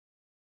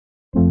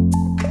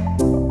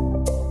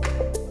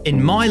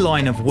In my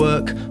line of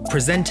work,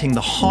 presenting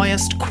the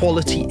highest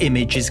quality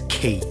image is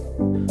key.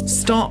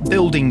 Start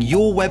building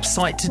your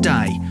website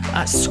today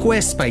at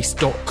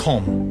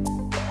squarespace.com.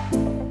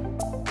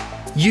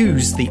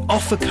 Use the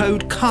offer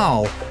code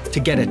Karl to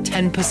get a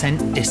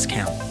 10%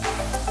 discount.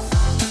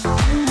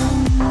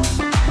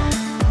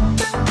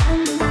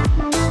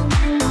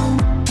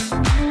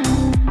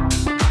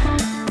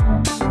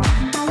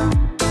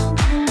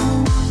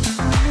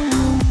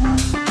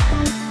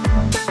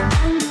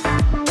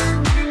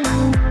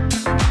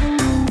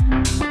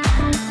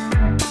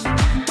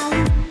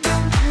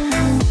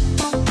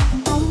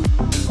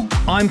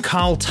 I'm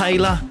Karl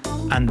Taylor,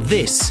 and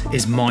this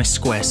is my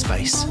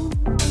Squarespace.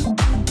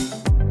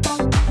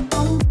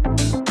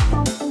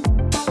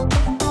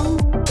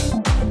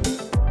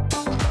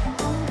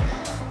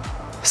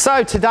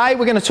 So today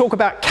we're going to talk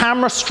about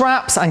camera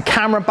straps and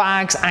camera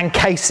bags and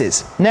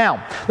cases.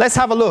 Now, let's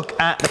have a look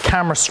at the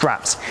camera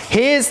straps.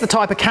 Here's the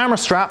type of camera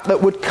strap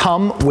that would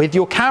come with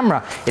your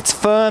camera. It's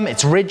firm,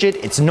 it's rigid,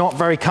 it's not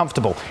very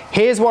comfortable.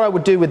 Here's what I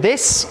would do with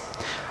this.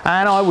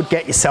 And I would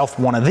get yourself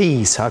one of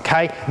these,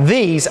 okay?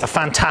 These are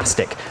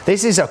fantastic.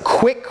 This is a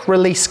quick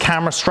release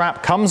camera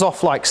strap, comes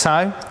off like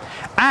so.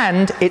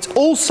 And it's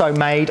also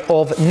made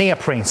of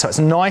neoprene, so it's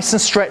nice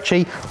and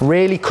stretchy,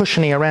 really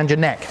cushiony around your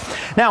neck.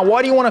 Now,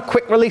 why do you want a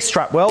quick release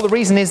strap? Well, the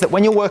reason is that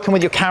when you're working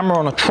with your camera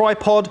on a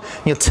tripod,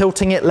 you're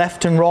tilting it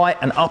left and right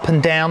and up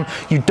and down,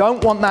 you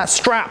don't want that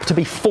strap to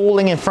be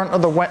falling in front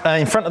of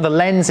the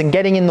lens and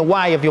getting in the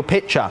way of your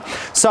picture.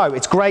 So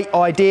it's a great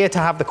idea to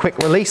have the quick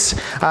release.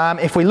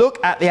 If we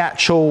look at the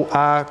actual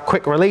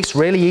quick release,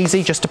 really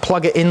easy, just to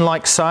plug it in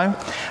like so.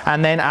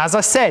 And then, as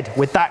I said,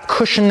 with that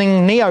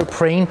cushioning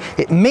neoprene,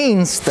 it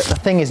means that the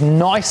thing is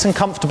nice and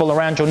comfortable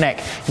around your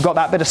neck. You've got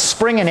that bit of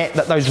spring in it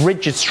that those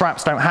rigid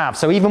straps don't have.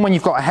 So even when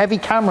you've got a heavy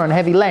camera and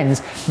heavy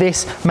lens,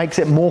 this makes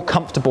it more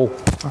comfortable.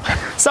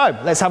 So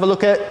let's have a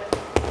look at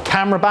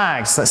camera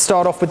bags. Let's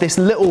start off with this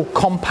little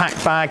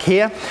compact bag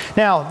here.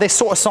 Now, this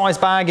sort of size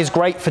bag is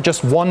great for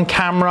just one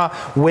camera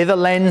with a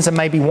lens and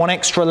maybe one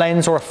extra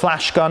lens or a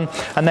flash gun,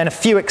 and then a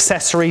few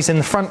accessories in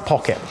the front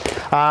pocket.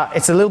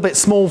 It's a little bit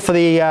small for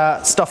the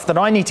stuff that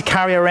I need to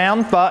carry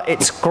around, but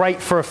it's great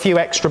for a few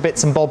extra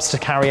bits and bobs to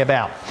carry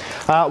about.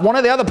 One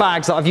of the other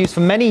bags that I've used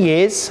for many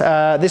years,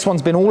 this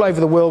one's been all over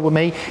the world with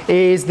me,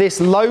 is this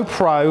Low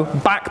Pro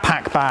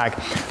backpack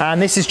bag. And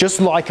this is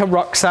just like a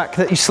rucksack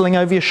that you sling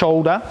over your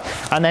shoulder.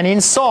 And then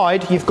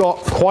inside, you've got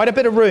quite a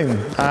bit of room.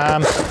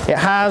 It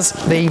has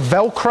the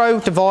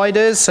Velcro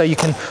dividers, so you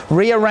can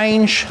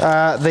rearrange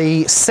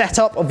the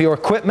setup of your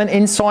equipment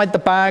inside the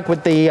bag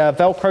with the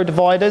Velcro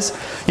dividers.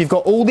 You've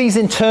got all these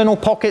internal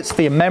pockets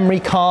for your memory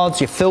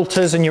cards, your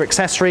filters and your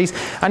accessories,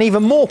 and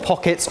even more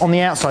pockets on the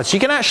outside. So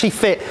you can actually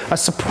fit a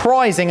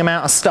surprising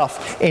amount of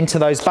stuff into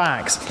those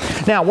bags.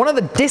 Now, one of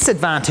the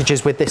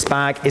disadvantages with this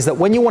bag is that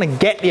when you want to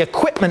get the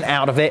equipment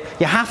out of it,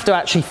 you have to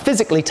actually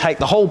physically take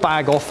the whole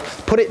bag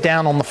off, put it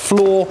down on the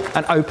floor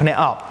and open it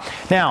up.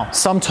 Now,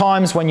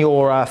 sometimes when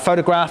you're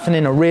photographing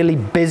in a really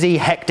busy,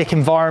 hectic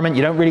environment,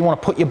 you don't really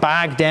want to put your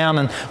bag down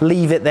and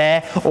leave it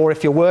there. Or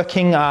if you're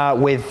working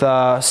with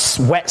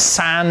wet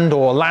sand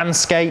or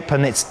landscape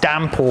and it's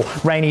damp or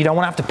rainy, you don't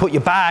want to have to put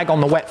your bag on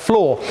the wet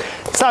floor.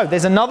 So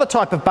there's another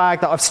type of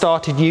bag that I've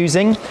started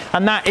using,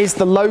 and that is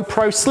the Low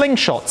Pro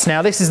slingshots.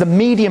 Now, this is the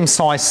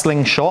medium-sized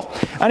slingshot,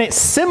 and it's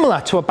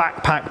similar to a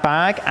backpack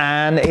bag,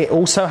 and it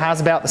also has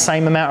about the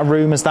same amount of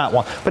room as that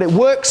one, but it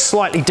works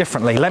slightly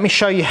differently. Let me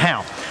show you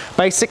how.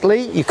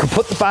 Basically, you can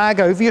put the bag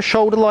over your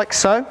shoulder like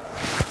so,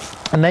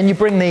 and then you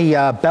bring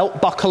the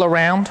belt buckle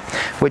around,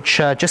 which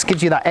just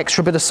gives you that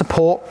extra bit of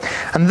support.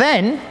 And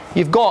then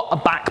you've got a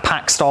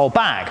backpack style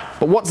bag.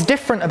 But what's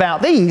different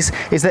about these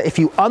is that if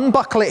you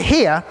unbuckle it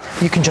here,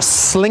 you can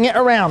just sling it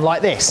around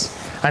like this.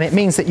 And it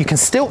means that you can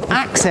still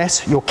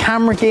access your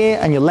camera gear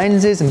and your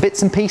lenses and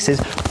bits and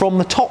pieces from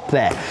the top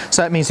there.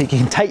 So it means that you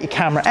can take your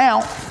camera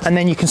out and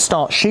then you can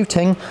start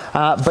shooting,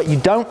 but you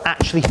don't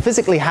actually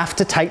physically have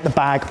to take the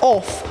bag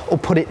off or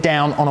put it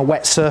down on a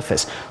wet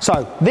surface.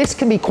 So this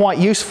can be quite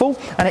useful,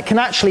 and it can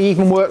actually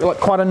even work like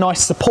quite a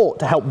nice support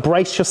to help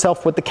brace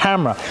yourself with the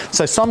camera.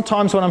 So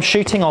sometimes when I'm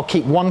shooting, I'll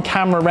keep one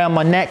camera around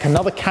my neck,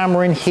 another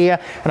camera in here,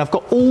 and I've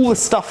got all the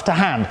stuff to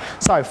hand.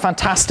 So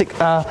fantastic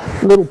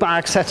little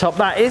bag setup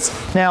that is.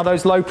 Now,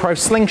 those Low Pro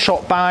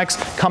slingshot bags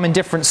come in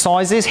different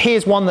sizes.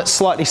 Here's one that's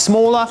slightly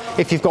smaller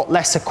if you've got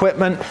less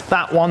equipment,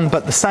 that one,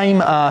 but the same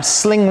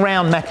sling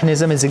round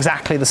mechanism is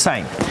exactly the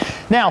same.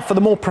 Now, for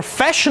the more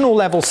professional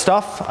level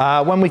stuff,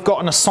 when we've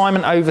got an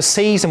assignment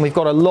overseas and we've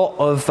got a lot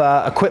of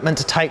equipment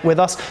to take with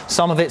us,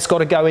 some of it's got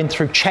to go in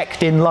through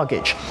checked-in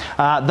luggage.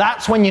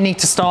 That's when you need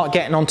to start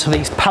getting onto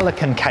these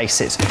Pelican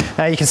cases.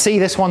 Now, you can see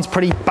this one's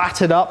pretty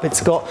battered up.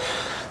 It's got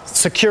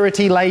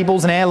security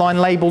labels and airline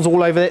labels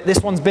all over it.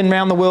 This one's been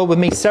around the world with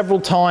me several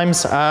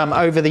times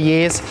over the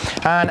years,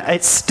 and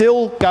it's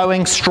still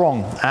going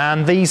strong,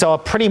 and these are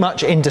pretty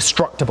much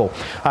indestructible.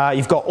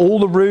 You've got all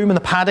the room and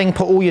the padding,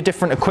 put all your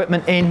different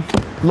equipment in.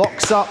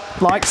 locks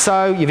up like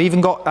so. You've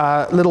even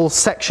got little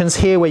sections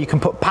here where you can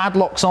put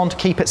padlocks on to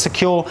keep it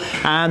secure,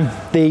 and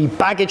the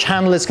baggage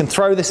handlers can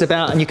throw this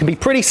about and you can be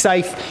pretty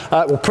safe,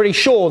 or pretty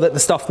sure that the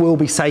stuff will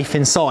be safe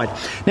inside.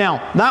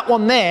 Now, that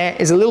one there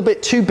is a little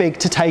bit too big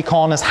to take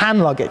on as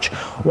hand luggage.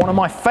 One of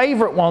my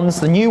favorite ones,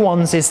 the new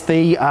ones, is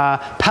the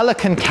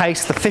Pelican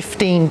case, the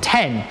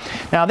 1510.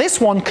 Now this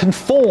one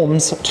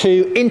conforms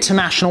to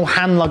international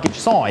hand luggage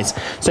size.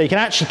 So you can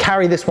actually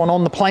carry this one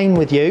on the plane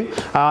with you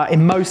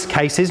in most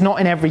cases, not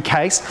in every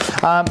case,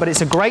 but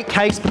it's a great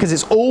case because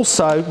it's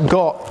also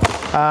got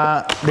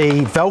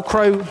the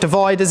Velcro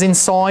dividers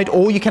inside,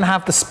 or you can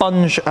have the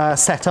sponge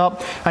set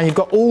up, and you've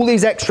got all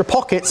these extra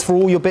pockets for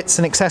all your bits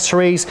and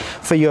accessories,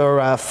 for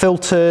your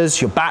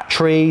filters, your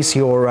batteries,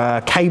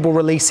 your cable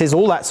releases,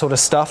 all that sort of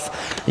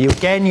stuff.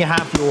 Again, you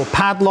have your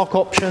padlock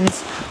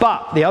options,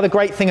 but the other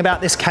great thing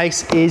about this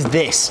case is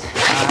this,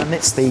 and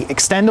it's the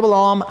extendable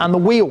arm and the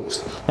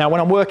wheels. Now,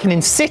 when I'm working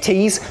in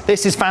cities,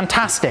 this is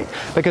fantastic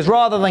because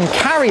rather than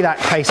carry that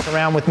case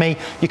around with me,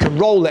 you can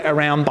roll it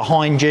around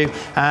behind you,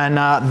 and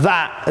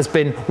that has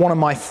been one of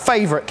my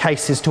favorite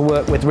cases to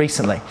work with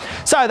recently.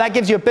 So that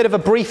gives you a bit of a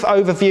brief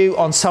overview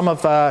on some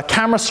of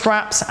camera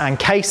straps and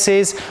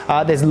cases.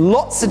 There's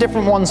lots of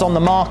different ones on the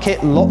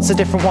market, lots of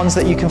different ones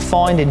that you can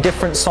find in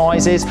different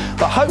sizes,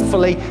 but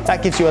hopefully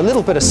that gives you a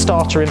little bit of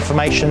starter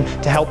information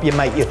to help you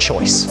make your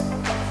choice.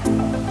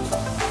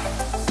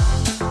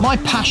 My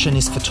passion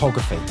is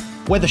photography.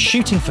 Whether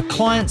shooting for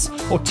clients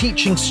or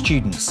teaching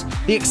students,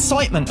 the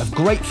excitement of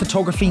great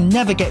photography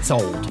never gets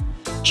old.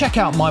 Check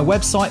out my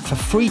website for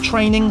free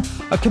training,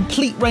 a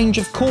complete range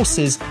of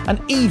courses, and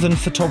even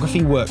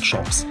photography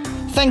workshops.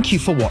 Thank you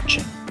for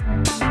watching.